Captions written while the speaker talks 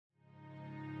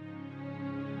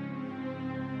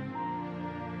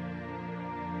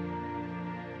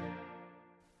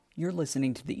You're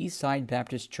listening to the Eastside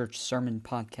Baptist Church Sermon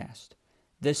Podcast.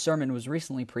 This sermon was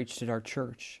recently preached at our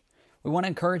church. We want to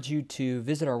encourage you to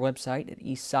visit our website at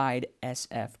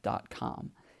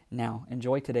eastsidesf.com. Now,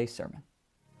 enjoy today's sermon.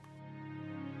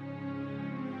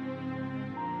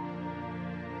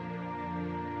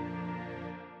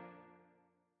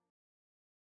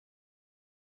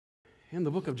 In the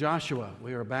book of Joshua,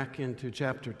 we are back into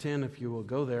chapter 10, if you will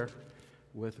go there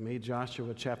with me,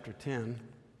 Joshua chapter 10.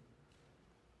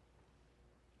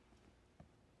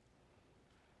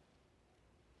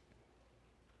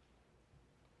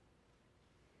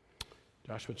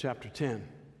 Joshua chapter 10.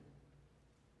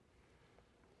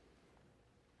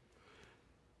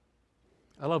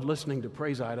 I love listening to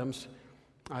praise items.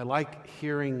 I like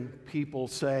hearing people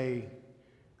say,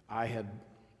 I had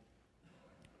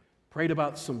prayed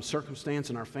about some circumstance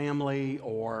in our family,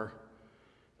 or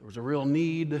there was a real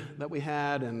need that we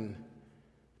had, and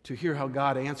to hear how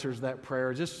God answers that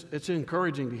prayer, it's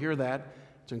encouraging to hear that.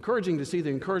 It's encouraging to see the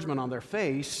encouragement on their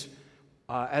face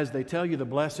as they tell you the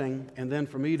blessing, and then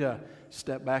for me to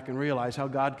step back and realize how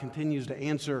God continues to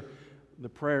answer the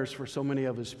prayers for so many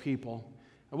of His people.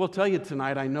 I will tell you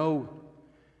tonight, I know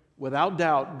without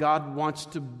doubt God wants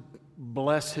to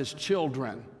bless His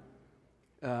children.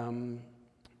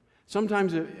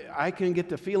 Sometimes I can get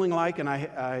the feeling like, and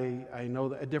I know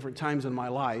that at different times in my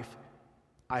life,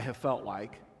 I have felt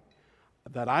like,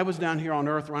 that I was down here on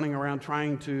earth running around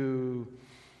trying to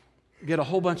get a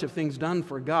whole bunch of things done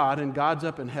for God, and God's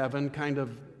up in heaven kind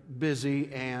of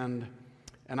busy, and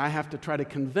I have to try to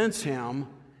convince Him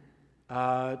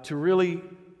to really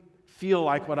feel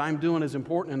like what I'm doing is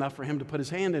important enough for Him to put His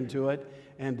hand into it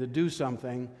and to do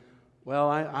something. Well,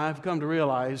 I've come to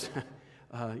realize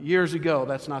years ago,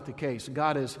 that's not the case.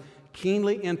 God is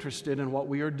keenly interested in what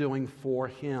we are doing for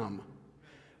Him.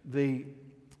 The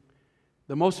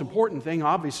most important thing,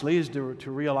 obviously, is to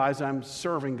realize I'm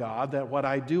serving God, that what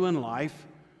I do in life,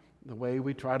 the way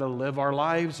we try to live our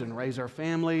lives and raise our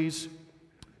families,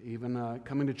 even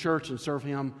coming to church and serve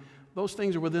Him, those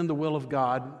things are within the will of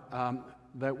God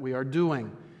that we are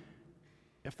doing.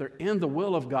 If they're in the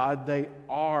will of God, they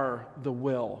are the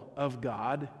will of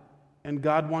God. And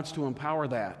God wants to empower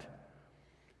that.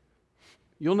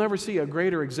 You'll never see a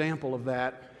greater example of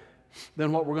that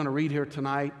than what we're going to read here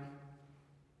tonight.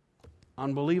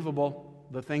 Unbelievable,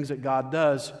 the things that God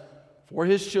does for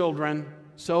His children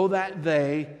so that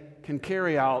they can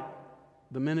carry out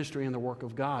the ministry and the work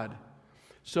of God.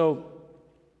 So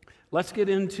let's get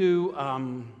into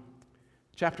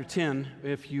chapter 10,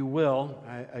 if you will.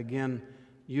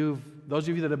 Those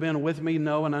of you that have been with me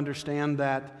know and understand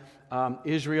that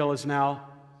Israel has now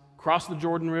crossed the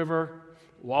Jordan River.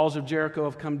 Walls of Jericho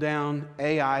have come down.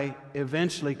 Ai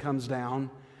eventually comes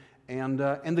down. And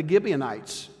the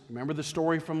Gibeonites, remember the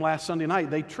story from last Sunday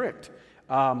night? They tricked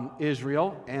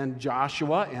Israel, and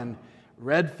Joshua, and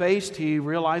red-faced, he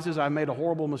realizes, I made a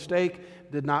horrible mistake,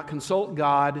 did not consult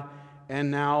God,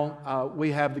 and now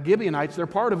we have the Gibeonites. They're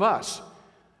part of us.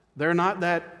 They're not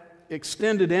that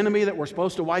extended enemy that we're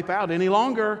supposed to wipe out any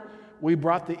longer. We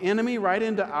brought the enemy right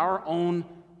into our own,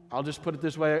 I'll just put it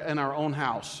this way, in our own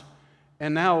house.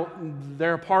 And now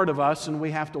they're a part of us, and we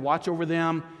have to watch over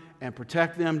them and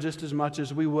protect them just as much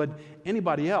as we would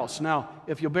anybody else. Now,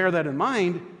 if you'll bear that in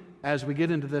mind, as we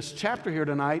get into this chapter here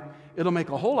tonight, it'll make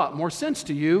a whole lot more sense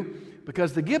to you,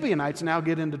 because the Gibeonites now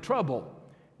get into trouble.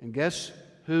 And guess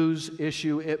whose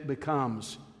issue it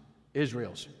becomes?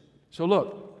 Israel's. So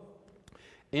look,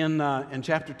 in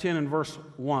chapter 10 and verse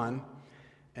 1,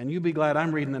 and you be glad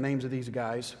I'm reading the names of these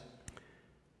guys.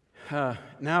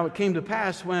 Now it came to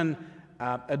pass when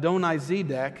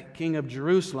Adonizedek, king of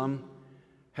Jerusalem,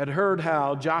 had heard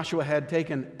how Joshua had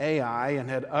taken Ai and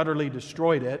had utterly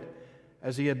destroyed it,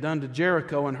 as he had done to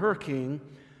Jericho and her king,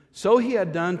 so he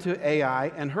had done to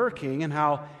Ai and her king, and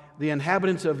how the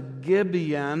inhabitants of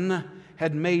Gibeon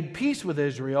had made peace with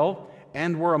Israel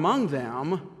and were among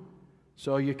them.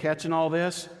 So you catching all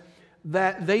this?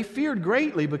 That they feared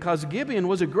greatly, because Gibeon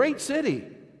was a great city,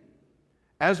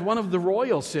 as one of the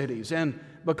royal cities, and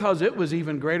because it was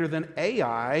even greater than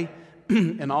Ai,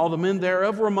 and all the men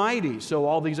thereof were mighty. So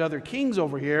all these other kings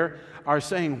over here are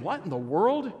saying, what in the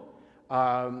world?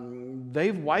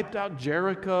 They've wiped out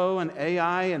Jericho and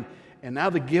Ai, and now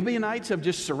the Gibeonites have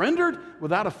just surrendered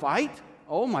without a fight?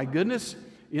 Oh my goodness.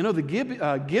 You know, the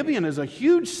Gibeon is a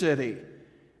huge city.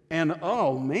 And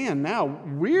oh man, now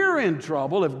we're in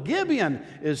trouble. If Gibeon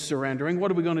is surrendering, what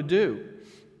are we going to do?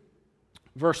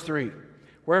 Verse 3,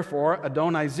 wherefore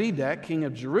Adonizedek, king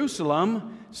of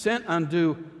Jerusalem, sent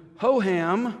unto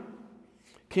Hoham,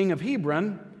 king of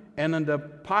Hebron, and unto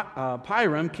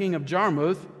Piram, king of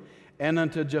Jarmuth, and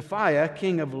unto Japhiah,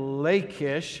 king of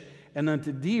Lachish, and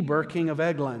unto Deber, king of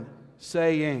Eglon,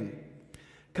 saying,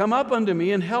 Come up unto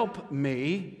me and help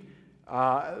me,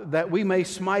 that we may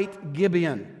smite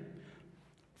Gibeon.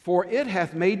 For it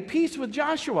hath made peace with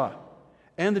Joshua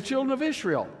and the children of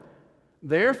Israel.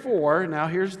 Therefore, now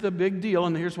here's the big deal,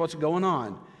 and here's what's going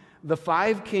on. The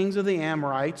 5 kings of the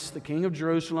Amorites, the king of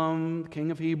Jerusalem, the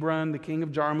king of Hebron, the king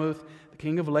of Jarmuth, the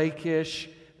king of Lachish,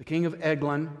 the king of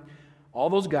Eglon, all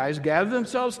those guys gathered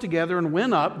themselves together and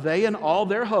went up, they and all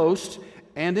their hosts,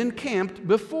 and encamped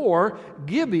before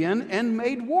Gibeon and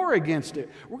made war against it.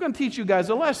 We're going to teach you guys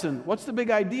a lesson. What's the big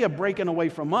idea of breaking away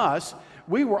from us?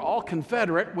 We were all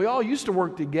Confederate. We all used to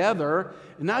work together.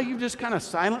 And now you've just kind of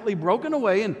silently broken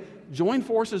away and joined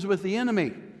forces with the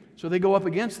enemy. So they go up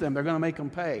against them. They're going to make them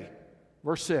pay.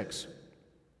 Verse 6.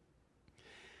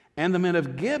 And the men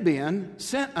of Gibeon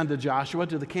sent unto Joshua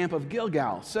to the camp of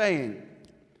Gilgal, saying,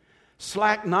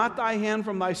 Slack not thy hand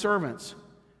from thy servants.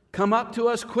 Come up to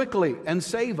us quickly and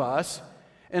save us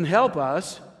and help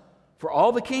us, for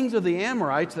all the kings of the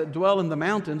Amorites that dwell in the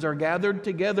mountains are gathered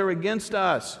together against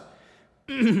us.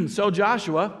 So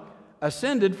Joshua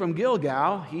ascended from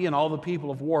Gilgal, he and all the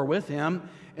people of war with him,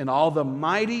 and all the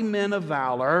mighty men of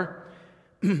valor.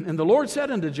 And the Lord said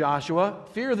unto Joshua,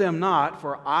 Fear them not,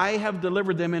 for I have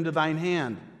delivered them into thine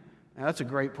hand. Now, that's a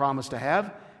great promise to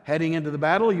have. Heading into the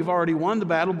battle, you've already won the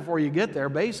battle before you get there,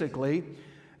 basically.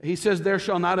 He says, There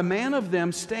shall not a man of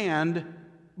them stand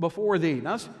before thee.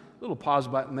 Now, that's a little pause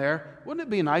button there. Wouldn't it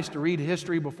be nice to read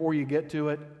history before you get to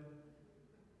it?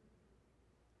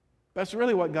 That's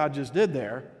really what God just did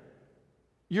there.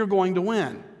 You're going to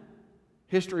win.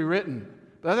 History written.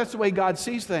 But that's the way God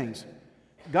sees things.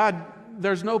 God,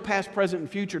 there's no past, present, and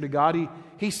future to God.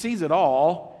 He sees it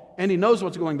all, and He knows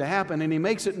what's going to happen, and He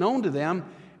makes it known to them,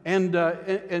 and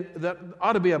that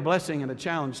ought to be a blessing and a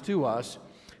challenge to us.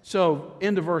 So,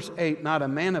 into verse 8, not a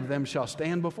man of them shall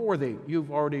stand before thee.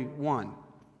 You've already won.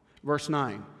 Verse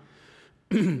 9.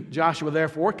 Joshua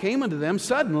therefore came unto them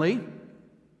suddenly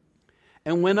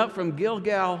and went up from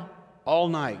Gilgal all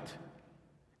night.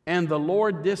 And the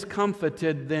Lord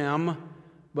discomfited them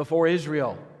before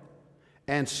Israel,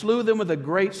 and slew them with a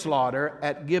great slaughter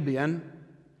at Gibeon,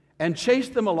 and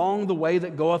chased them along the way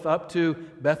that goeth up to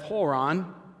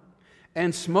Beth-horon,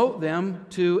 and smote them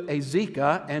to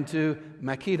Azekah and to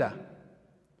Makkedah.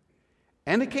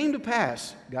 And it came to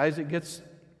pass, guys, it gets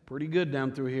pretty good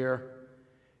down through here.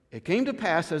 It came to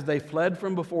pass as they fled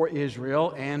from before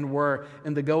Israel and were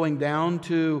in the going down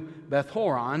to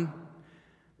Beth-horon,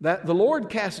 that the Lord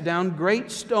cast down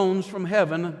great stones from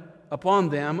heaven upon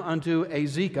them unto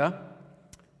Azekah,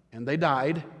 and they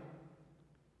died.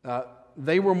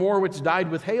 They were more which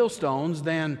died with hailstones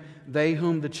than they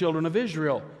whom the children of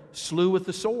Israel slew with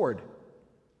the sword.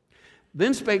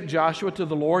 Then spake Joshua to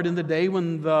the Lord in the day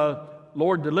when the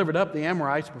Lord delivered up the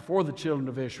Amorites before the children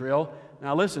of Israel.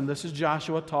 Now listen, this is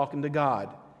Joshua talking to God.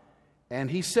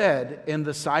 And he said in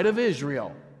the sight of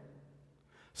Israel,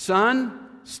 Sun,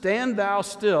 stand thou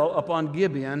still upon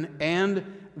Gibeon, and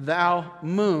thou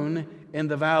moon in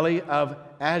the valley of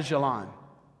Ajalon.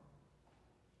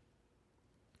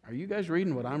 Are you guys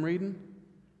reading what I'm reading?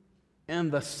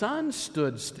 And the sun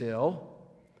stood still,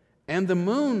 and the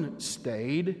moon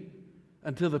stayed,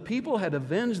 until the people had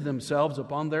avenged themselves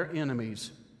upon their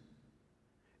enemies.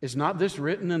 Is not this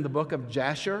written in the book of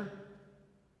Jasher?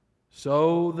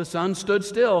 So the sun stood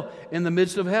still in the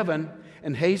midst of heaven,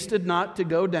 and hasted not to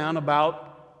go down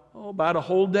about a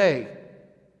whole day.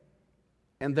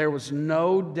 And there was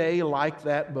no day like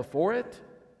that before it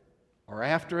or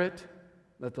after it,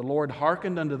 that the Lord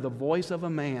hearkened unto the voice of a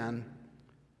man,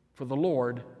 for the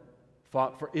Lord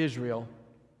fought for Israel.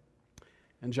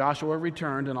 And Joshua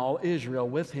returned, and all Israel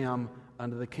with him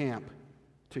unto the camp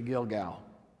to Gilgal.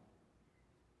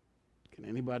 Can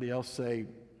anybody else say,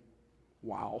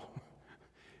 wow?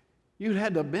 You'd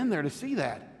had to have been there to see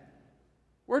that.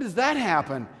 Where does that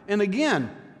happen? And again,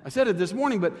 I said it this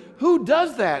morning, but who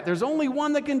does that? There's only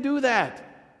one that can do that.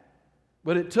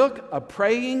 But it took a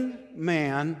praying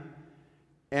man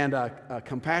and a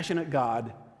compassionate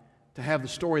God to have the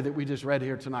story that we just read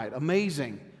here tonight.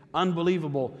 Amazing,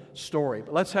 unbelievable story.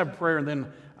 But let's have prayer, and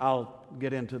then I'll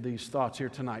get into these thoughts here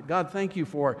tonight. God, thank you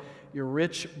for your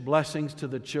rich blessings to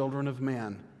the children of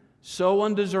men. So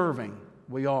undeserving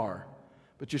we are.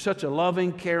 But you're such a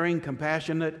loving, caring,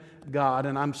 compassionate God,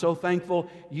 and I'm so thankful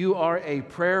you are a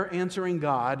prayer-answering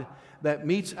God that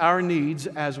meets our needs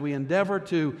as we endeavor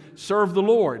to serve the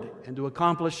Lord and to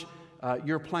accomplish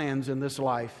your plans in this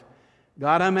life.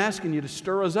 God, I'm asking you to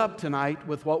stir us up tonight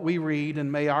with what we read,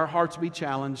 and may our hearts be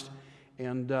challenged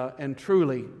and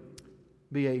truly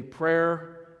be a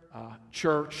prayer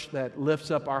church that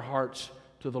lifts up our hearts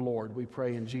to the Lord. We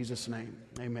pray in Jesus' name.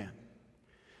 Amen.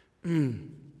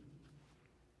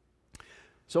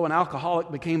 So an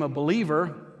alcoholic became a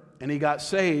believer, and he got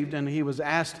saved, and he was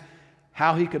asked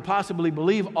how he could possibly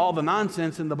believe all the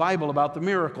nonsense in the Bible about the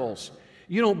miracles.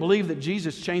 You don't believe that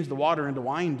Jesus changed the water into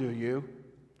wine, do you?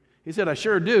 He said, I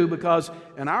sure do, because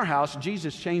in our house,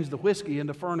 Jesus changed the whiskey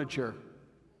into furniture.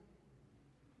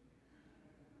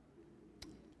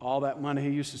 All that money he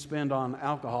used to spend on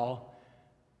alcohol,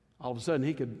 all of a sudden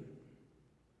he could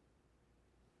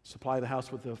supply the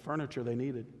house with the furniture they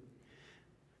needed.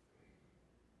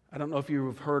 I don't know if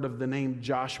you've heard of the name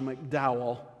Josh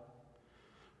McDowell,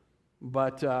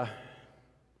 but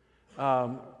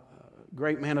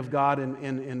great man of God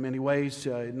in many ways,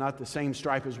 not the same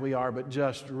stripe as we are, but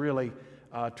just really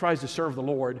tries to serve the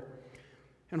Lord.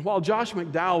 And while Josh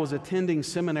McDowell was attending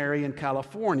seminary in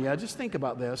California, just think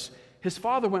about this, his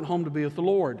father went home to be with the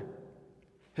Lord.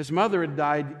 His mother had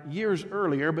died years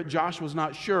earlier, but Josh was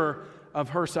not sure of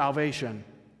her salvation.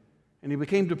 And he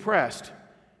became depressed,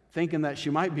 thinking that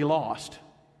she might be lost.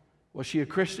 Was she a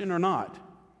Christian or not?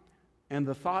 And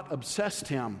the thought obsessed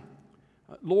him.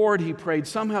 Lord, he prayed,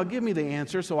 somehow give me the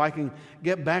answer so I can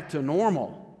get back to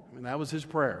normal. I mean, that was his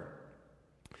prayer.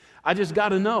 I just got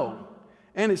to know.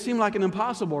 And it seemed like an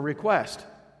impossible request.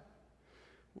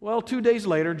 Well, 2 days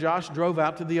later, Josh drove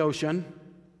out to the ocean.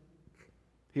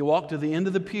 He walked to the end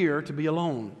of the pier to be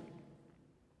alone.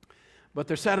 But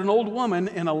there sat an old woman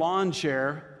in a lawn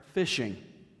chair fishing.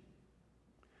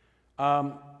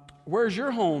 Where's your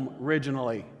home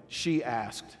originally? She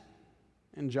asked.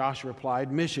 And Josh replied,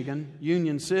 Michigan,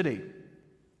 Union City.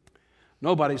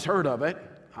 Nobody's heard of it.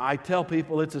 I tell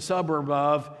people it's a suburb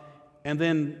of, and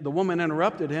then the woman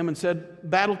interrupted him and said,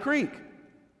 Battle Creek.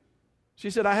 She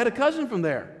said, I had a cousin from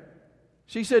there.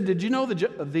 She said, did you know the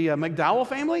McDowell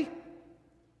family?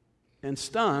 And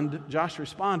stunned, Josh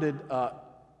responded,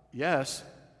 yes,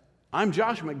 I'm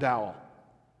Josh McDowell.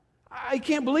 I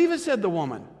can't believe it, said the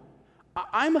woman.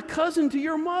 I'm a cousin to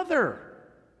your mother.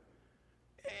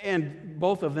 And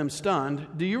both of them stunned.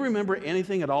 Do you remember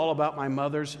anything at all about my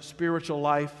mother's spiritual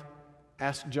life?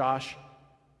 Asked Josh.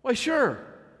 Why, sure.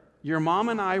 Your mom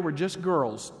and I were just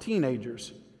girls,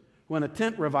 teenagers. When a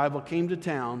tent revival came to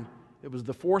town, it was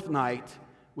the fourth night,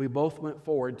 we both went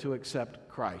forward to accept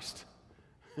Christ.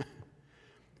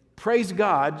 Praise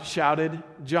God, shouted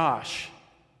Josh,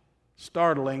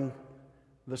 startling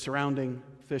the surrounding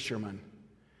fishermen.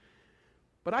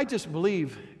 But I just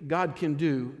believe God can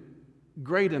do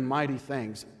great and mighty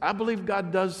things. I believe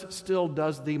God still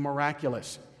does the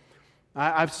miraculous.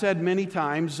 I've said many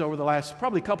times over the last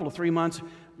probably couple of 3 months,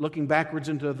 looking backwards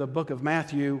into the book of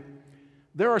Matthew,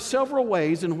 there are several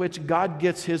ways in which God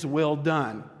gets His will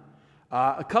done.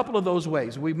 A couple of those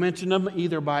ways. We've mentioned them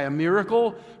either by a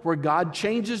miracle, where God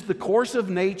changes the course of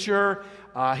nature.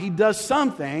 He does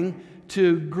something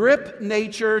to grip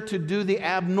nature to do the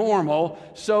abnormal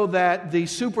so that the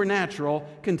supernatural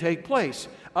can take place.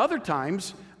 Other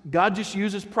times, God just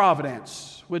uses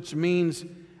providence, which means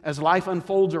as life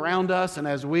unfolds around us and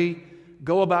as we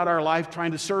go about our life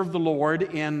trying to serve the Lord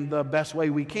in the best way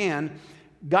we can,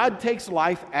 God takes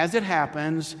life as it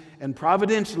happens and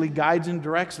providentially guides and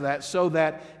directs that so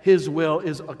that His will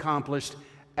is accomplished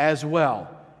as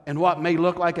well. And what may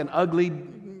look like an ugly,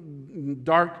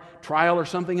 dark trial or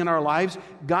something in our lives,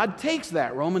 God takes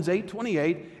that, Romans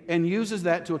 8:28, and uses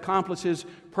that to accomplish His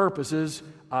purposes.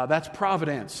 That's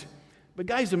providence. But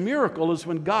guys, a miracle is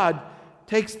when God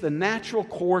takes the natural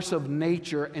course of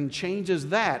nature and changes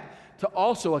that to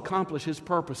also accomplish His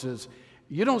purposes.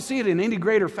 You don't see it in any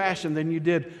greater fashion than you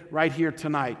did right here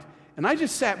tonight. And I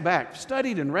just sat back,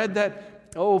 studied and read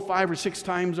that, 5 or 6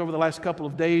 times over the last couple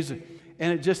of days, and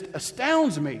it just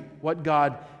astounds me what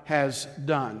God has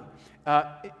done.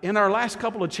 In our last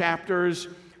couple of chapters,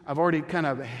 I've already kind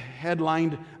of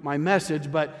headlined my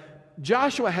message, but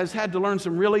Joshua has had to learn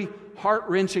some really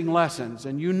heart-wrenching lessons,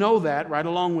 and you know that right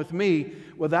along with me.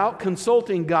 Without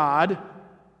consulting God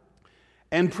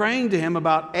and praying to Him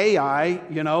about Ai,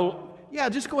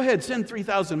 just go ahead, send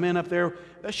 3,000 men up there.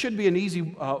 That should be an easy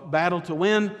battle to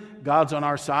win. God's on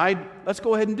our side. Let's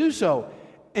go ahead and do so.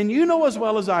 And you know as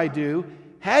well as I do,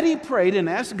 had he prayed and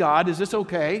asked God, is this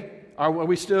okay? Are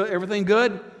we still, everything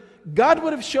good? God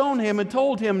would have shown him and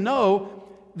told him, no,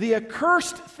 the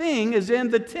accursed thing is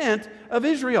in the tent of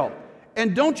Israel.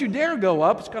 And don't you dare go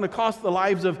up. It's going to cost the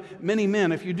lives of many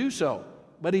men if you do so.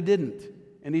 But he didn't.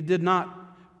 And he did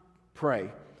not pray.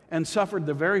 And suffered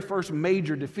the very first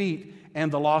major defeat and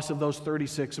the loss of those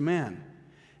 36 men.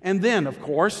 And then, of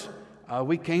course,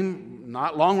 we came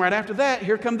not long right after that.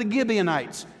 Here come the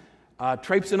Gibeonites,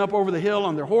 traipsing up over the hill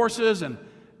on their horses. And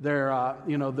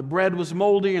the bread was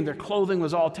moldy and their clothing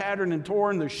was all tattered and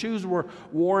torn. Their shoes were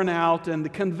worn out, and to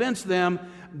convince them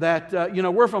that,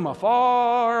 we're from a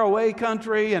far away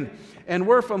country and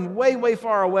we're from way, way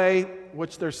far away,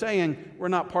 which they're saying we're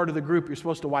not part of the group you're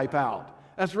supposed to wipe out.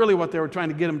 That's really what they were trying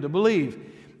to get them to believe.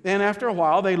 And after a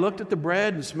while, they looked at the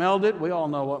bread and smelled it. We all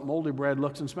know what moldy bread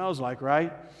looks and smells like,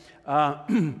 right?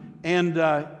 And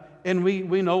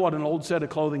we know what an old set of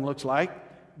clothing looks like.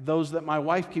 Those that my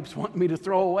wife keeps wanting me to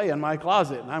throw away in my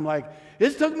closet. And I'm like,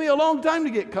 it took me a long time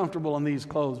to get comfortable in these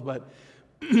clothes, but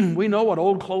we know what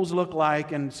old clothes look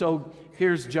like. And so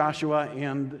here's Joshua,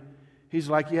 and he's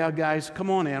like, yeah, guys,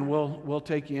 come on in. We'll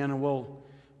take you in, and we'll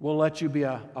let you be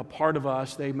a part of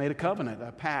us. They made a covenant,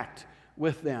 a pact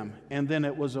with them. And then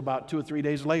it was about 2 or 3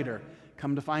 days later,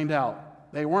 come to find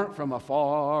out, they weren't from a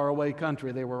far away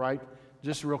country. They were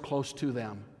just real close to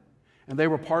them. And they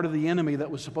were part of the enemy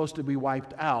that was supposed to be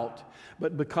wiped out.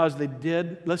 But because they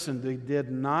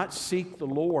did not seek the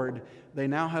Lord, they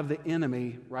now have the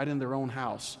enemy right in their own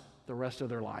house the rest of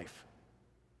their life.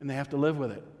 And they have to live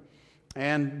with it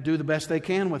and do the best they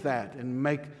can with that and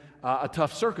make a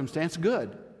tough circumstance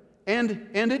good. And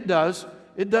it does.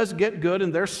 It does get good,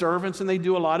 and they're servants, and they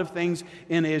do a lot of things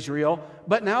in Israel.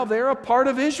 But now they're a part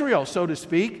of Israel, so to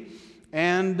speak,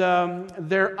 and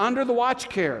they're under the watch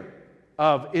care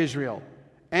of Israel.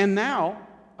 And now,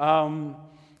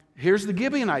 here's the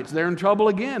Gibeonites. They're in trouble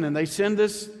again, and they send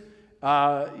this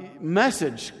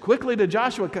message quickly to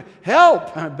Joshua.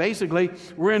 Help! Basically,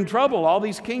 we're in trouble. All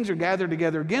these kings are gathered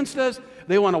together against us.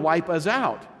 They want to wipe us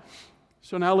out.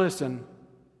 So now listen,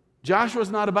 Joshua's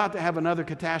not about to have another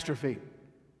catastrophe.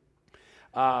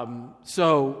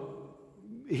 So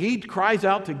he cries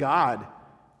out to God.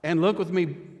 And look with me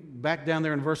back down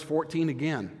there in verse 14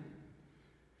 again.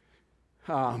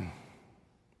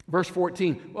 Verse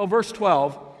 14. Well, verse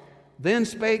 12. Then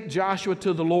spake Joshua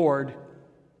to the Lord,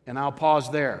 and I'll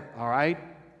pause there, all right?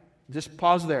 Just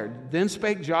pause there. Then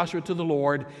spake Joshua to the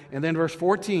Lord, and then verse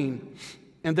 14.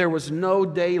 And there was no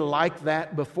day like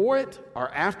that before it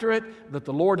or after it, that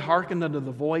the Lord hearkened unto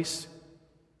the voice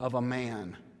of a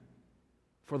man.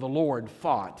 For the Lord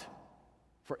fought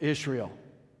for Israel.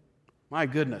 My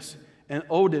goodness. And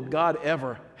oh, did God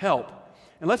ever help.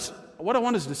 And what I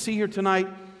want us to see here tonight,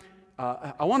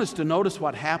 I want us to notice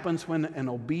what happens when an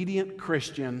obedient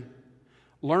Christian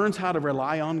learns how to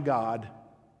rely on God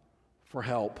for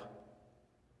help.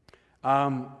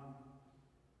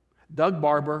 Doug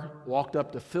Barber walked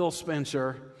up to Phil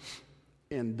Spencer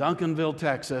in Duncanville,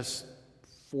 Texas,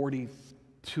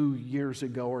 42 years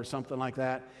ago or something like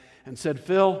that, and said,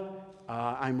 Phil,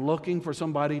 I'm looking for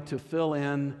somebody to fill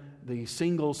in the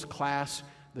singles class.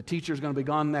 The teacher's going to be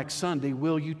gone next Sunday.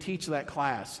 Will you teach that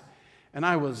class? And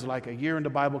I was like a year into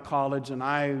Bible college, and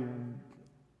I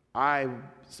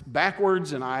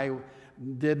backwards, and I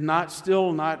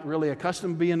still not really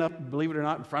accustomed to being up, believe it or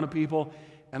not, in front of people.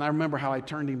 And I remember how I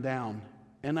turned him down.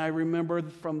 And I remember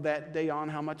from that day on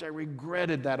how much I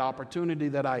regretted that opportunity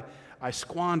that I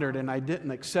squandered, and I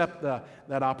didn't accept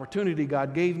that opportunity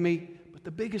God gave me. But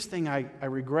the biggest thing I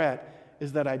regret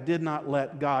is that I did not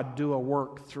let God do a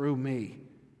work through me.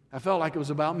 I felt like it was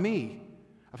about me.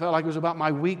 I felt like it was about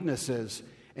my weaknesses.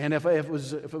 And if it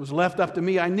was left up to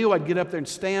me, I knew I'd get up there and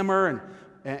stammer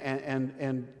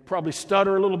and probably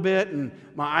stutter a little bit, and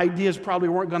my ideas probably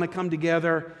weren't going to come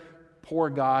together. Poor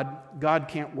God. God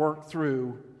can't work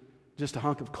through just a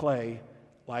hunk of clay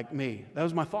like me. That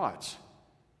was my thoughts.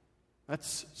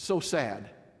 That's so sad.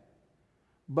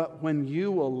 But when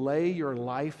you will lay your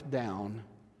life down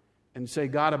and say,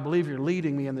 God, I believe you're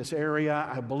leading me in this area.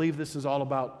 I believe this is all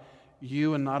about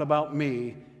you and not about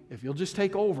me. If you'll just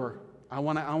take over, I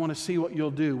want to see what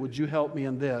you'll do. Would you help me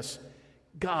in this?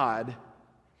 God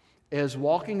is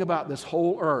walking about this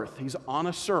whole earth. He's on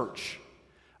a search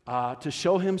to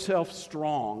show himself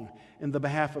strong in the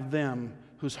behalf of them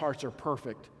whose hearts are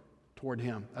perfect toward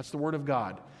him. That's the word of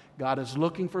God. God is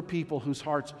looking for people whose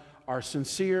hearts are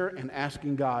sincere and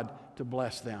asking God to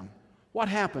bless them. What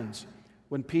happens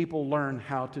when people learn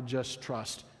how to just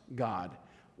trust God?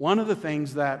 One of the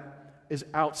things that is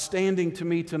outstanding to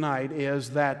me tonight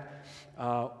is that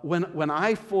when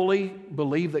I fully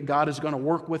believe that God is going to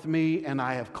work with me and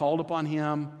I have called upon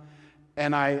him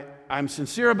and I'm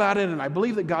sincere about it and I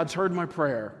believe that God's heard my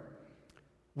prayer,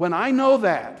 when I know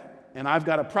that and I've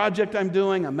got a project I'm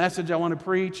doing, a message I want to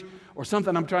preach, or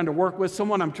something I'm trying to work with,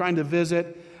 someone I'm trying to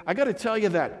visit, I got to tell you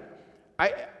that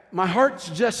my heart's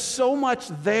just so much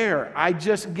there. I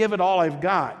just give it all I've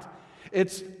got.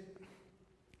 It's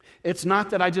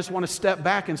not that I just want to step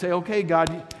back and say, okay,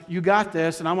 God, you got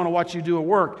this, and I want to watch you do a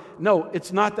work. No,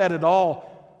 it's not that at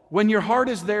all. When your heart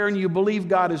is there and you believe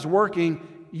God is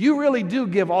working, you really do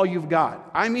give all you've got.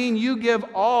 I mean, you give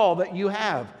all that you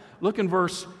have.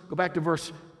 Go back to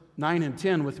verse 9 and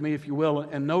 10 with me, if you will,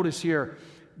 and notice here,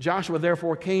 Joshua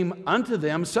therefore came unto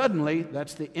them suddenly,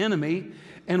 that's the enemy,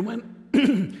 and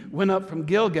went up from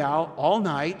Gilgal all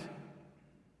night,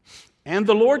 and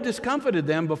the Lord discomfited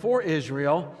them before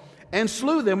Israel, and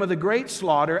slew them with a great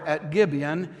slaughter at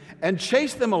Gibeon, and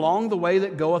chased them along the way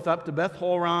that goeth up to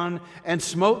Beth-horon, and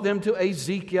smote them to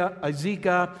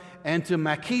Azekah, and to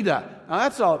Makkedah. Now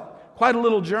that's quite a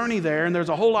little journey there, and there's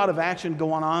a whole lot of action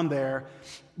going on there.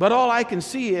 But all I can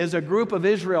see is a group of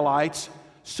Israelites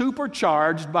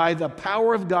supercharged by the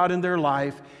power of God in their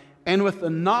life, and with the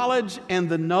knowledge and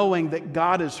the knowing that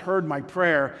God has heard my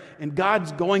prayer, and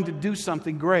God's going to do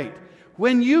something great.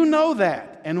 When you know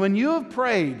that, and when you have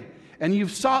prayed, and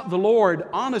you've sought the Lord,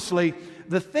 honestly,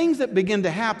 the things that begin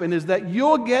to happen is that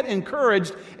you'll get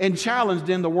encouraged and challenged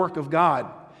in the work of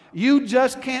God. You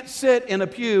just can't sit in a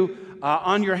pew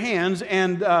on your hands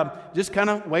and just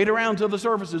kind of wait around till the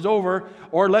service is over,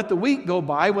 or let the week go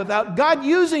by without God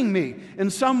using me in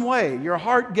some way. Your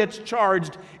heart gets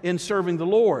charged in serving the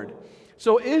Lord.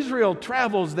 So Israel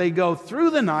travels, they go through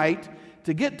the night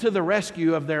to get to the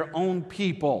rescue of their own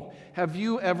people. Have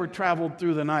you ever traveled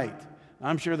through the night?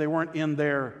 I'm sure they weren't in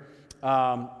their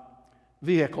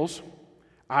vehicles.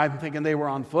 I'm thinking they were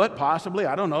on foot, possibly.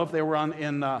 I don't know if they were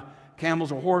in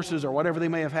camels or horses or whatever they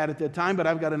may have had at that time, but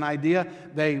I've got an idea.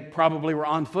 They probably were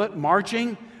on foot,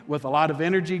 marching with a lot of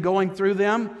energy going through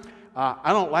them.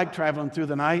 I don't like traveling through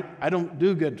the night. I don't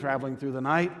do good traveling through the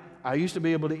night. I used to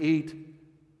be able to eat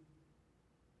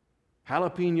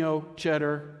jalapeno,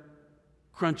 cheddar,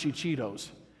 crunchy Cheetos.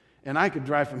 And I could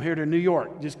drive from here to New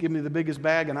York. Just give me the biggest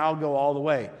bag and I'll go all the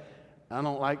way. I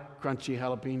don't like crunchy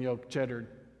jalapeno, cheddar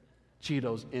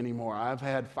Cheetos anymore. I've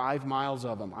had 5 miles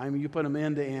of them. I mean, you put them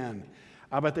end to end.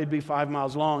 I bet they'd be 5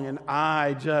 miles long. And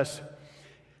I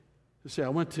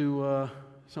went to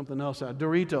something else,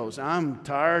 Doritos. I'm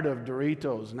tired of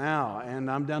Doritos now, and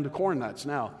I'm down to corn nuts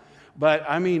now. But,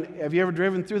 I mean, have you ever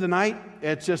driven through the night?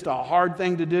 It's just a hard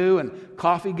thing to do, and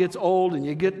coffee gets old, and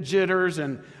you get jitters,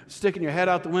 and sticking your head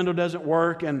out the window doesn't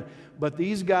work. But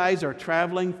these guys are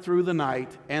traveling through the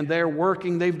night, and they're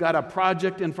working. They've got a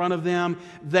project in front of them.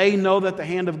 They know that the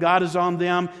hand of God is on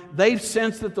them. They've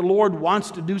sensed that the Lord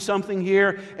wants to do something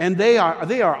here, and they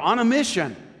are on a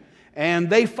mission. And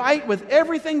they fight with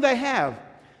everything they have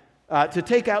to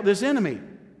take out this enemy.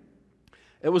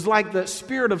 It was like the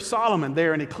spirit of Solomon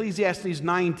there in Ecclesiastes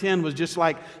 9:10 was just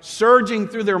like surging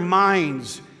through their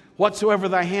minds. Whatsoever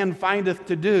thy hand findeth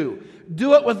to do,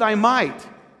 do it with thy might.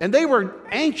 And they were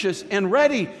anxious and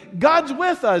ready. God's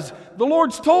with us. The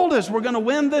Lord's told us we're going to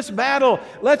win this battle.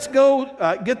 Let's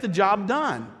go get the job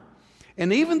done.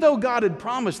 And even though God had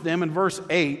promised them in verse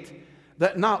 8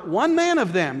 that not one man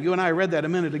of them, you and I read that a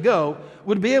minute ago,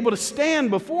 would be able to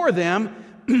stand before them,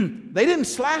 they didn't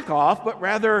slack off, but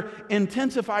rather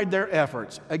intensified their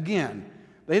efforts. Again,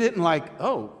 they didn't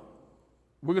we're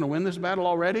going to win this battle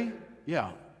already?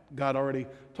 Yeah, God already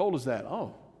told us that.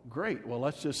 Oh, great. Well,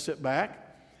 let's just sit back.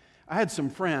 I had some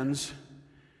friends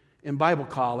in Bible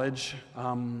college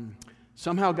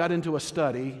somehow got into a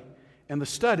study, and the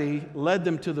study led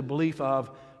them to the belief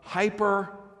of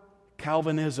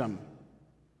hyper-Calvinism.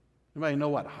 Anybody know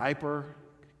what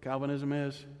hyper-Calvinism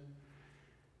is?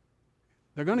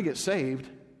 They're going to get saved,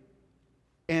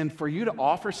 and for you to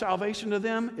offer salvation to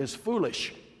them is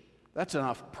foolish. That's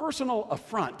a personal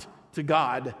affront to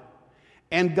God,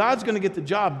 and God's going to get the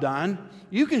job done.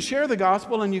 You can share the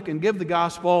gospel and you can give the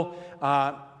gospel,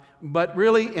 but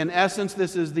really, in essence,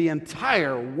 this is the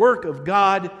entire work of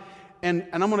God, and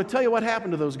I'm going to tell you what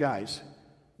happened to those guys.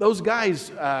 Those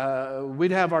guys,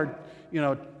 we'd have our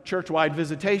church-wide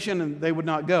visitation, and they would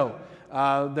not go.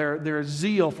 Their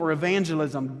zeal for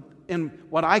evangelism, in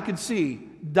what I could see,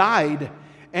 died,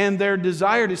 and their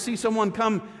desire to see someone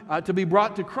come to be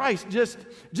brought to Christ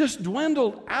just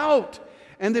dwindled out,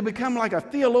 and they become like a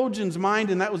theologian's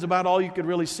mind, and that was about all you could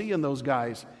really see in those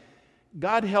guys.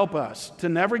 God help us to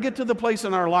never get to the place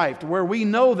in our life to where we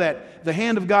know that the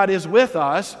hand of God is with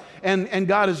us, and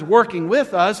God is working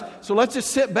with us, so let's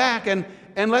just sit back and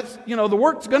let's, the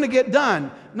work's going to get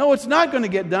done. No, it's not going to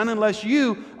get done unless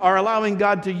you are allowing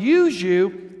God to use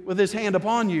you with His hand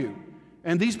upon you.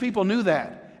 And these people knew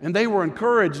that. And they were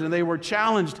encouraged and they were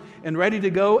challenged and ready to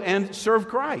go and serve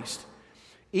Christ.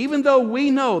 Even though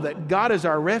we know that God is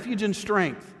our refuge and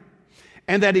strength,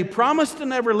 and that He promised to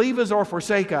never leave us or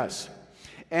forsake us,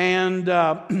 and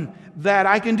that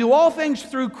I can do all things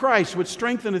through Christ which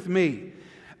strengtheneth me,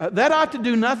 that ought to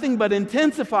do nothing but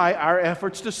intensify our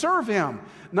efforts to serve Him,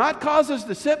 not cause us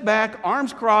to sit back,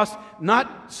 arms crossed,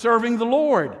 not serving the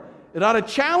Lord. It ought to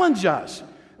challenge us.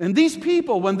 And these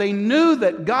people, when they knew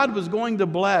that God was going to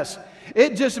bless,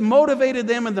 it just motivated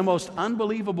them in the most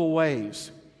unbelievable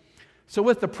ways. So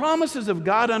with the promises of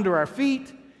God under our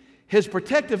feet, His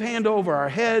protective hand over our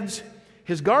heads,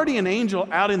 His guardian angel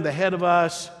out in the head of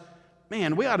us,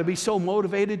 man, we ought to be so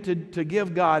motivated to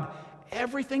give God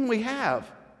everything we have.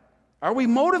 Are we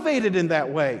motivated in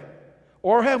that way?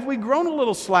 Or have we grown a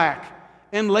little slack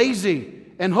and lazy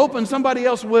and hoping somebody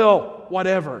else will,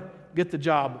 whatever, get the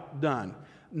job done?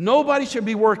 Nobody should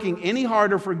be working any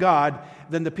harder for God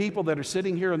than the people that are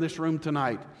sitting here in this room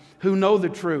tonight who know the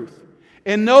truth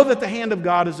and know that the hand of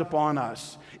God is upon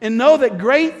us and know that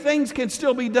great things can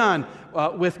still be done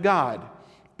with God.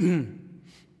 It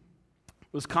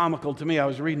was comical to me. I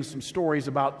was reading some stories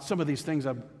about some of these things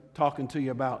I'm talking to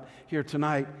you about here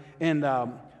tonight. And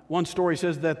one story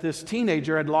says that this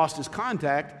teenager had lost his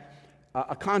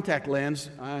a contact lens.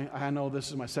 I know this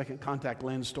is my second contact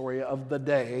lens story of the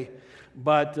day.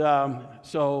 But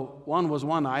so one was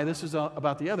one eye. This is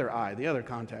about the other eye, the other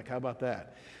contact. How about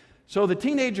that? So the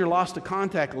teenager lost a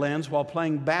contact lens while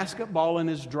playing basketball in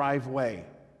his driveway.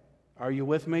 Are you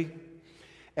with me?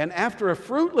 And after a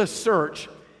fruitless search,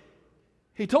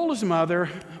 he told his mother,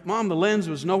 "Mom, the lens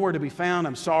was nowhere to be found.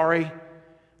 I'm sorry."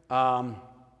 But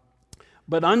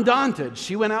undaunted,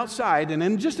 she went outside, and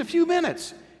in just a few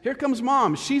minutes, here comes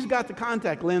Mom. She's got the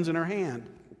contact lens in her hand.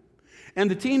 And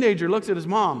the teenager looks at his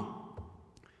mom.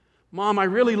 "Mom, I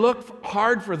really looked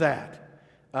hard for that,"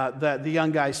 the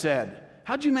young guy said.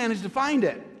 "How'd you manage to find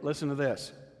it?" Listen to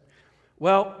this.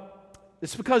 "Well,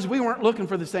 it's because we weren't looking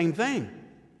for the same thing,"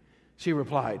 she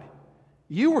replied.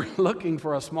 "You were looking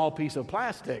for a small piece of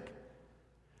plastic.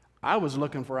 I was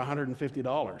looking for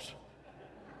 $150.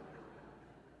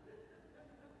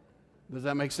 Does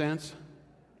that make sense?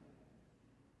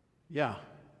 Yeah.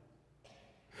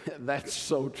 That's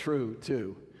so true,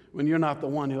 too. When you're not the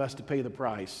one who has to pay the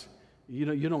price,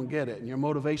 you don't get it, and your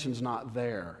motivation's not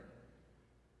there.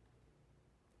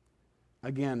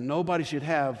 Again, nobody should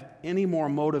have any more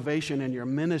motivation in your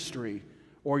ministry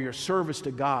or your service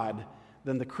to God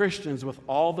than the Christians with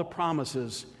all the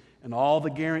promises and all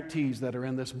the guarantees that are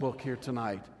in this book here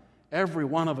tonight. Every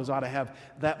one of us ought to have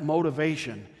that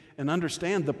motivation and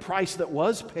understand the price that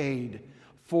was paid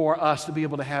for us to be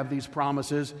able to have these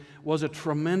promises was a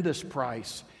tremendous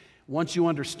price. Once you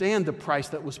understand the price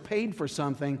that was paid for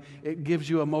something, it gives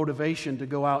you a motivation to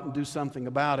go out and do something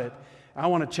about it. I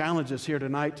want to challenge us here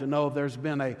tonight to know there's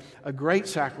been a great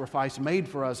sacrifice made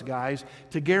for us guys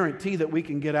to guarantee that we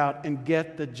can get out and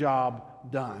get the job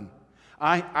done.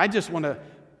 I just want to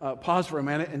pause for a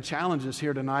minute and challenge us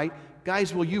here tonight.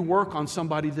 Guys, will you work on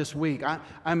somebody this week?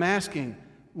 I'm asking,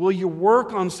 will you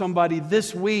work on somebody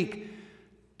this week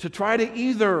to try to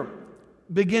either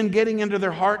begin getting into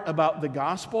their heart about the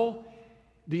gospel?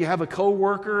 Do you have a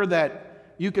coworker that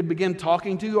you could begin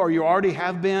talking to, or you already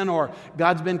have been, or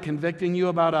God's been convicting you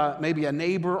about maybe a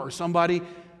neighbor or somebody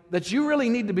that you really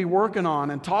need to be working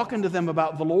on and talking to them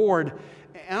about the Lord?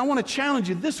 And I want to challenge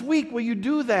you, this week, will you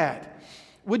do that?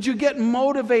 Would you get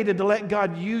motivated to let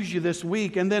God use you this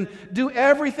week and then do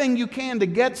everything you can to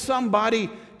get somebody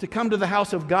to come to the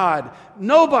house of God?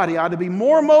 Nobody ought to be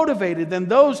more motivated than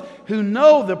those who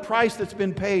know the price that's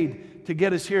been paid to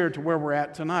get us here to where we're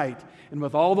at tonight. And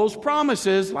with all those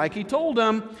promises, like he told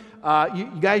them,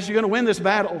 you guys, you're going to win this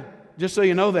battle, just so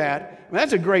you know that.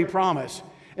 That's a great promise.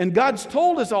 And God's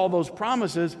told us all those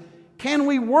promises. Can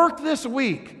we work this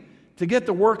week to get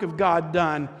the work of God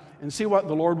done and see what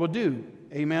the Lord will do?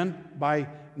 Amen? By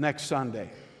next Sunday.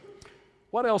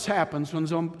 What else happens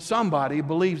when somebody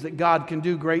believes that God can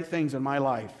do great things in my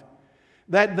life?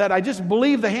 That I just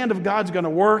believe the hand of God's going to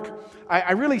work.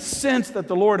 I really sense that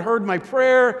the Lord heard my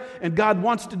prayer and God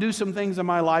wants to do some things in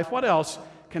my life. What else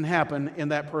can happen in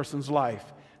that person's life?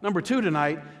 Number 2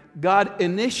 tonight, God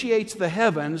initiates the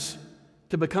heavens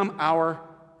to become our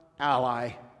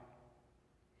ally.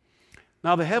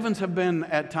 Now, the heavens have been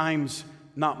at times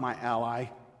not my ally.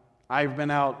 I've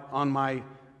been out on my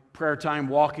prayer time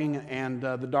walking, and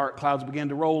the dark clouds began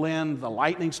to roll in. The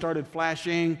lightning started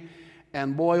flashing.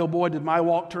 And boy, oh boy, did my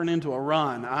walk turn into a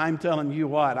run. I'm telling you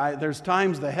what, there's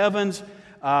times the heavens,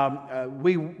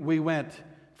 we went,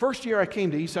 first year I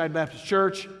came to Eastside Baptist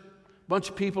Church, a bunch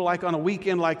of people like on a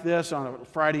weekend like this, on a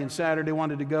Friday and Saturday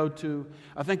wanted to go to,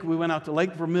 I think we went out to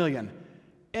Lake Vermilion,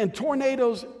 and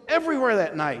tornadoes everywhere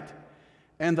that night.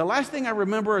 And the last thing I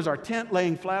remember is our tent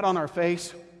laying flat on our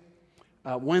face.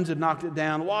 Winds had knocked it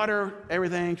down, water,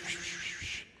 everything,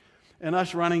 and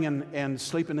us running and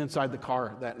sleeping inside the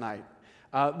car that night.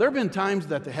 There have been times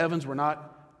that the heavens were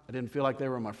not, I didn't feel like they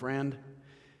were my friend.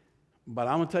 But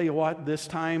I'm going to tell you what, this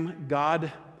time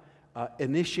God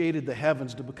initiated the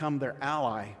heavens to become their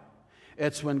ally.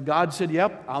 It's when God said,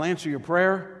 yep, I'll answer your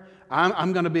prayer.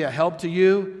 I'm going to be a help to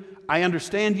you. I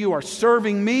understand you are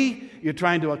serving me. You're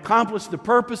trying to accomplish the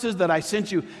purposes that I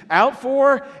sent you out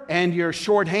for, and you're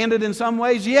short-handed in some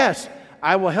ways. Yes,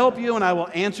 I will help you and I will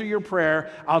answer your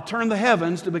prayer. I'll turn the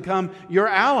heavens to become your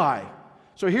ally.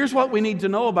 So here's what we need to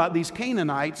know about these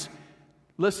Canaanites.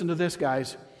 Listen to this,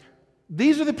 guys.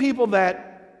 These are the people that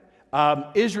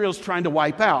Israel's trying to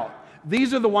wipe out.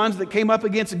 These are the ones that came up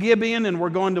against Gibeon and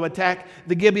were going to attack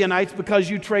the Gibeonites because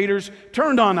you traitors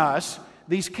turned on us.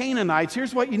 These Canaanites,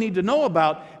 here's what you need to know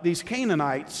about these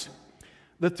Canaanites.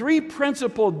 The three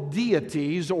principal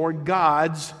deities or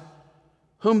gods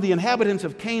whom the inhabitants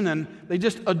of Canaan, they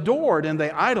just adored and they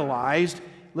idolized.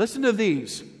 Listen to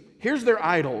these. Here's their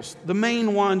idols, the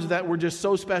main ones that were just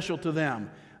so special to them.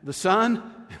 The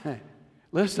sun,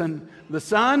 listen, the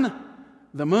sun,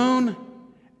 the moon,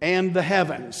 and the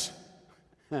heavens.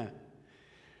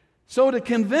 So to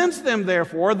convince them,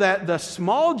 therefore, that the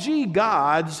small g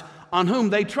gods on whom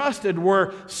they trusted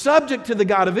were subject to the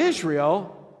God of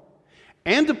Israel,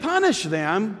 and to punish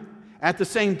them at the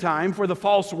same time for the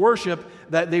false worship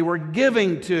that they were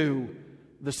giving to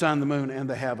the sun, the moon, and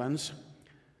the heavens,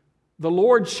 the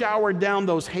Lord showered down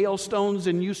those hailstones,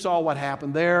 and you saw what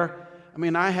happened there. I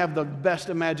mean, I have the best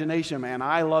imagination, man.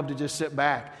 I love to just sit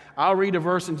back. I'll read a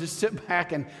verse and just sit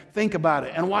back and think about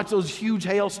it and watch those huge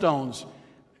hailstones.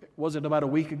 Was it about a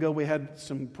week ago we had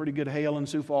some pretty good hail in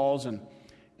Sioux Falls,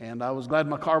 and I was glad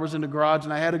my car was in the garage,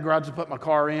 and I had a garage to put my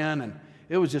car in, and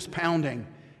it was just pounding.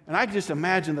 And I could just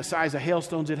imagine the size of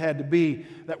hailstones it had to be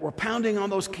that were pounding on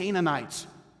those Canaanites.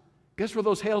 Guess where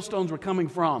those hailstones were coming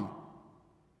from?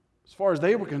 As far as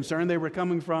they were concerned, they were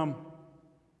coming from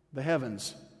the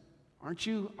heavens. Aren't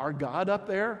you our God up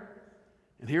there?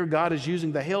 And here God is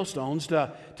using the hailstones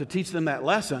to teach them that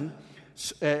lesson.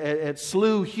 It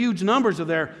slew huge numbers of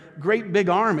their great big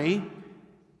army.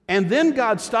 And then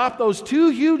God stopped those two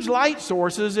huge light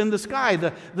sources in the sky,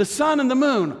 the sun and the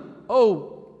moon.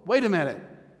 Oh, wait a minute.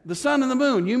 The sun and the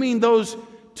moon. You mean those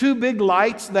two big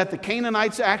lights that the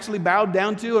Canaanites actually bowed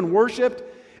down to and worshiped?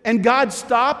 And God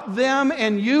stopped them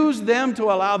and used them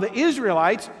to allow the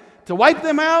Israelites to wipe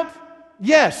them out?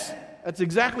 Yes. That's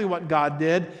exactly what God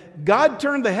did. God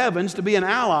turned the heavens to be an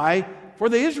ally for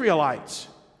the Israelites.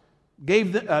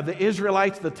 Gave the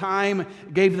Israelites the time,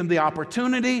 gave them the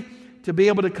opportunity to be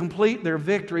able to complete their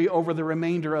victory over the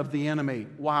remainder of the enemy.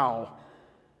 Wow.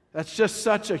 That's just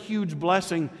such a huge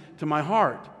blessing to my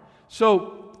heart.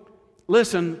 So,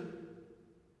 listen,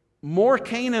 more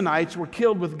Canaanites were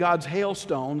killed with God's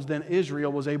hailstones than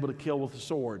Israel was able to kill with the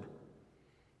sword.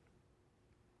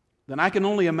 Then I can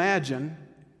only imagine,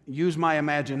 use my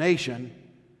imagination,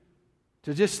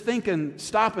 to just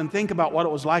stop and think about what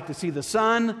it was like to see the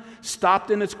sun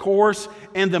stopped in its course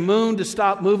and the moon to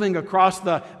stop moving across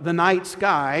the night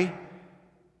sky.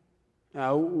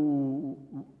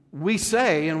 We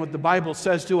say, and what the Bible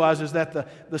says to us, is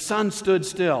that the sun stood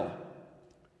still.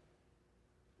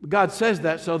 God says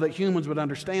that so that humans would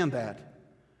understand that.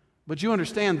 But you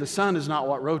understand the sun is not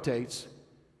what rotates.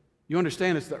 You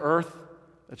understand it's the earth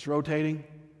that's rotating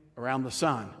around the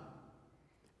sun.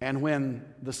 And when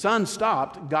the sun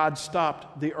stopped, God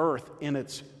stopped the earth in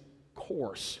its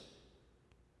course.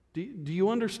 Do you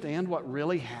understand what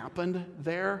really happened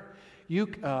there?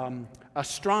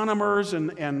 Astronomers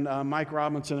and Mike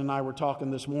Robinson and I were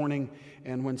talking this morning,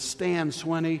 and when Stan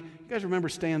Swinney, you guys remember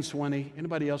Stan Swinney?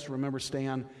 Anybody else remember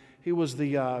Stan? He was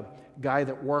the guy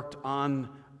that worked on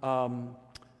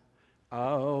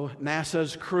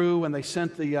NASA's crew when they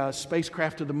sent the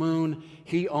spacecraft to the moon.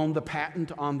 He owned the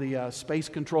patent on the space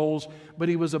controls, but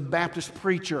he was a Baptist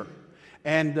preacher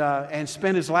and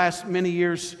spent his last many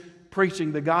years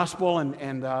preaching the gospel,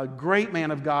 and a great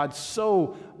man of God,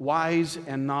 so wise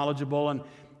and knowledgeable. And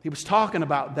he was talking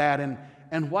about that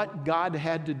and what God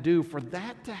had to do for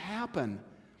that to happen.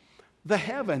 The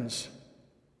heavens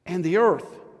and the earth,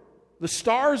 the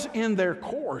stars in their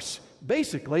course,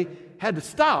 basically had to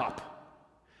stop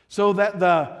so that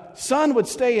the sun would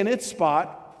stay in its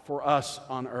spot for us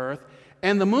on earth,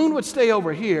 and the moon would stay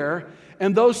over here,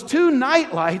 and those two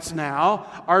night lights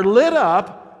now are lit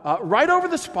up right over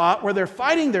the spot where they're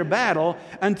fighting their battle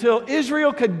until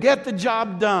Israel could get the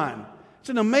job done. It's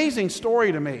an amazing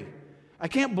story to me. I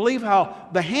can't believe how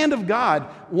the hand of God,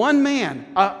 one man,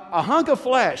 a hunk of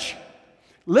flesh,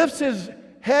 lifts his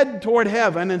head toward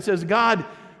heaven and says, God,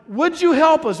 would you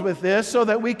help us with this so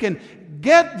that we can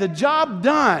get the job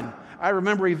done? I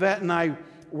remember Yvette and I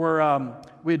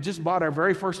we had just bought our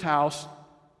very first house,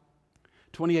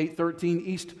 2813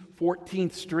 East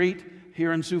 14th Street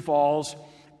here in Sioux Falls.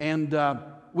 And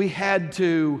we had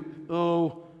to,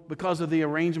 because of the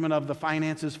arrangement of the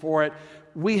finances for it,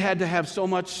 we had to have so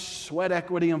much sweat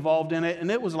equity involved in it, and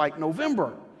it was like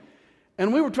November.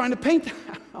 And we were trying to paint the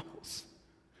house.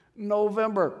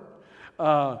 November.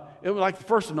 It was like the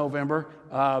 1st of November,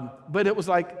 but it was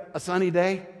like a sunny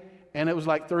day, and it was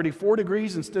like 34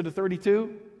 degrees instead of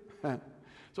 32.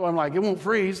 So I'm like, it won't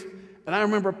freeze. And I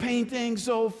remember painting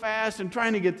so fast and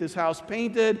trying to get this house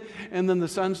painted, and then the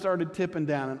sun started tipping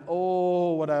down. And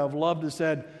oh, what I have loved is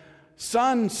said,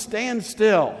 sun, stand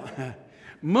still.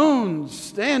 Moon,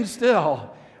 stand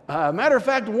still. Matter of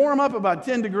fact, warm up about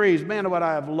 10 degrees. Man, what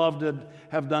I have loved to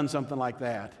have done something like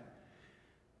that.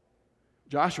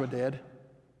 Joshua did.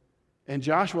 And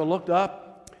Joshua looked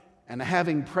up, and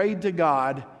having prayed to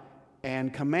God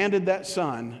and commanded that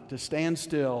sun to stand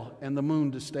still and the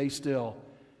moon to stay still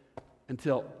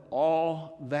until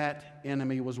all that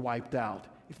enemy was wiped out.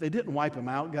 If they didn't wipe him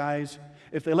out, guys,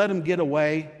 if they let him get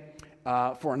away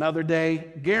for another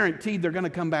day, guaranteed they're going to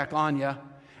come back on you,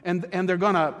 and they're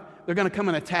going to come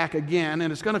and attack again,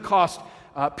 and it's going to cost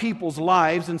people's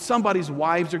lives, and somebody's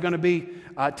wives are going to be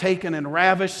taken and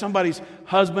ravished. Somebody's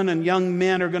husband and young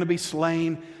men are going to be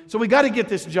slain. So we got to get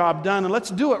this job done, and let's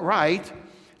do it right.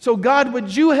 So God,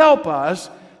 would you help us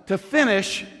to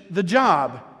finish the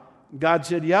job? God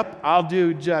said, yep, I'll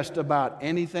do just about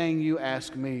anything you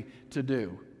ask me to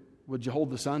do. Would you hold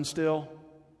the sun still?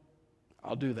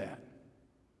 I'll do that.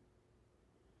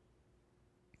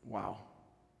 Wow.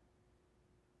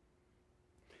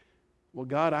 Well,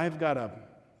 God, I've got a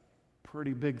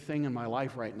pretty big thing in my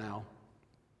life right now.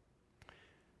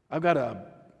 I got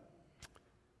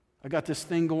this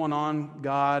thing going on,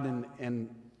 God,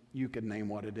 and you could name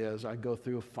what it is. I go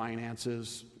through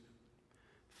finances,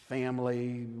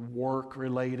 family,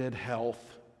 work-related, health.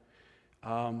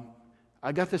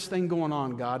 I got this thing going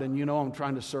on, God, and you know I'm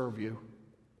trying to serve you.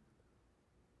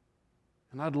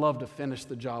 And I'd love to finish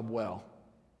the job well.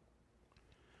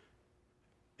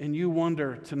 And you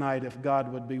wonder tonight if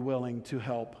God would be willing to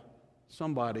help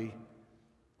somebody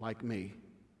like me.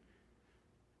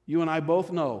 You and I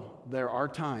both know there are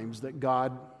times that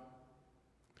God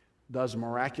does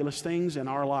miraculous things in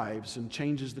our lives and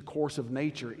changes the course of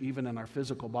nature, even in our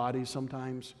physical bodies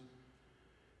sometimes.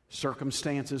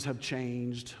 Circumstances have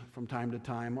changed from time to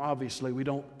time. Obviously, we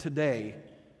don't today.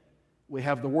 We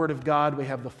have the Word of God. We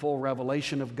have the full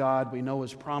revelation of God. We know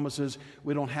His promises.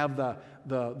 We don't have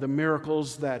the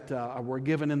miracles that were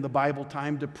given in the Bible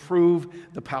time to prove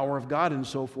the power of God and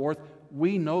so forth.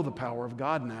 We know the power of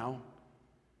God now.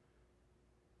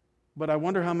 But I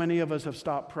wonder how many of us have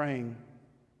stopped praying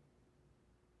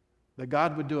that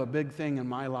God would do a big thing in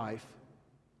my life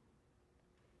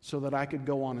so that I could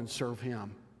go on and serve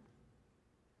Him.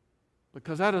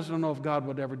 Because I just don't know if God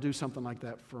would ever do something like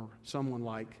that for someone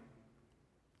like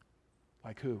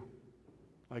who?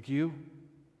 Like you?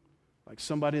 Like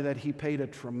somebody that He paid a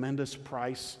tremendous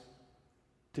price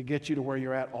to get you to where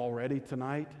you're at already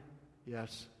tonight?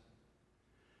 Yes.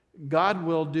 God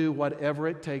will do whatever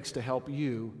it takes to help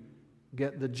you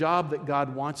get the job that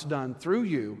God wants done through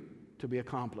you to be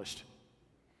accomplished.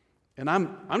 And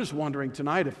I'm just wondering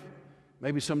tonight if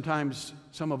maybe sometimes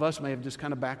some of us may have just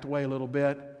kind of backed away a little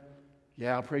bit.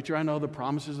 Yeah, preacher, I know the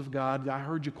promises of God. I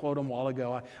heard you quote them a while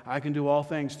ago. I can do all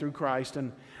things through Christ.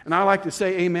 And I like to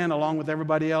say amen along with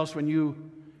everybody else when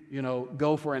you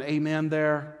go for an amen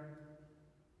there.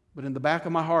 But in the back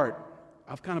of my heart,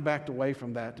 I've kind of backed away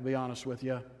from that, to be honest with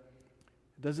you.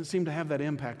 It doesn't seem to have that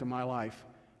impact in my life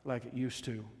like it used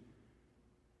to.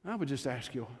 I would just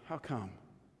ask you, how come?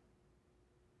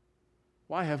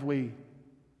 Why have we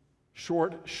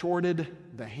shorted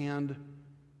the hand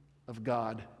of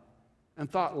God and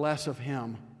thought less of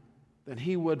Him than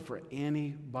He would for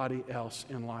anybody else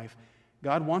in life?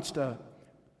 God wants to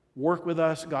work with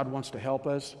us. God wants to help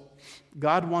us.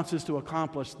 God wants us to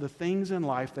accomplish the things in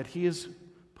life that He has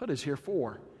put us here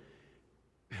for.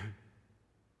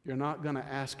 You're not going to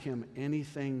ask Him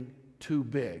anything too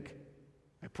big.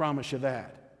 I promise you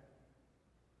that.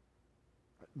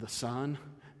 The sun,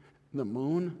 the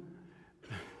moon.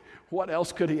 What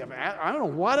else could He have asked? I don't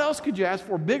know. What else could you ask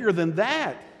for bigger than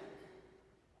that?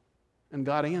 And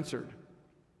God answered.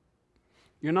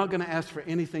 You're not going to ask for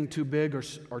anything too big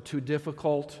or too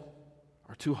difficult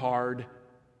or too hard.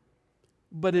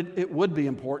 But it would be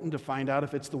important to find out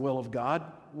if it's the will of God.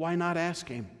 Why not ask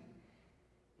Him?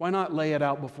 Why not lay it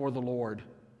out before the Lord?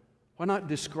 Why not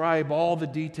describe all the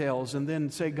details and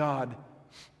then say, God,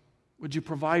 would you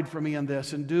provide for me in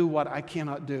this and do what I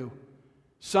cannot do?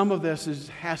 Some of this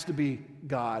has to be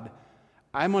God.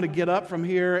 I'm going to get up from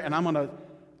here and I'm going to,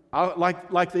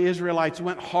 like the Israelites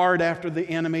went hard after the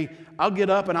enemy, I'll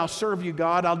get up and I'll serve you,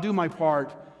 God. I'll do my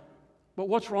part. But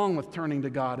what's wrong with turning to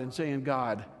God and saying,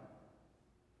 God,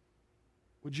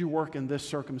 would you work in this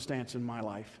circumstance in my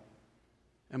life,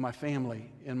 in my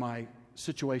family, in my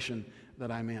situation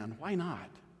that I'm in? Why not?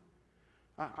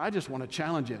 I just want to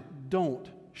challenge you. Don't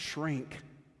shrink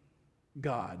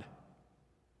God.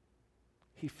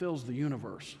 He fills the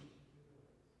universe.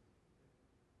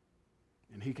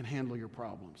 And He can handle your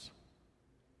problems.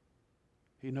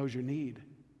 He knows your need.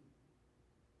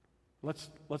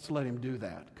 Let's let Him do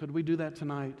that. Could we do that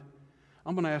tonight?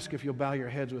 I'm going to ask if you'll bow your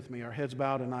heads with me. Our heads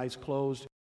bowed and eyes closed.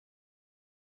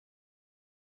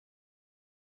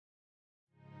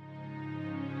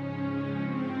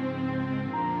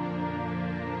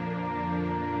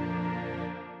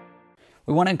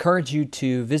 We want to encourage you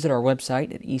to visit our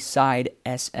website at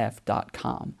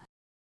eastsidesf.com.